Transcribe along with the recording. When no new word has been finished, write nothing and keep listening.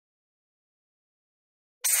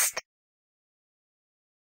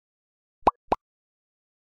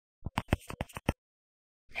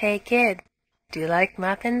Hey kid, do you like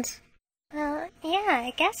muffins? Yeah,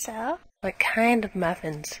 I guess so. What kind of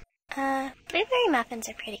muffins? Blueberry muffins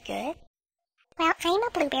are pretty good. Well, I'm a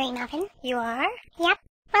blueberry muffin. You are? Yep.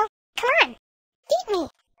 Well, come on. Eat me.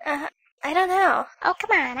 I don't know. Oh,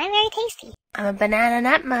 come on. I'm very tasty. I'm a banana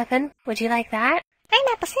nut muffin. Would you like that? I'm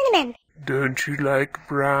apple cinnamon. Don't you like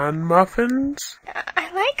bran muffins?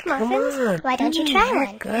 I like muffins. Come on. Why don't you try we're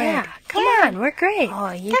one? Good. Yeah, Come on, we're great.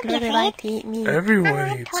 Oh, you'd Don't be really afraid. like to eat me.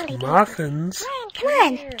 Everyone eats totally tasty. muffins. Come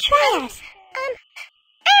on, try us.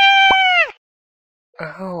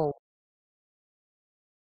 Ow.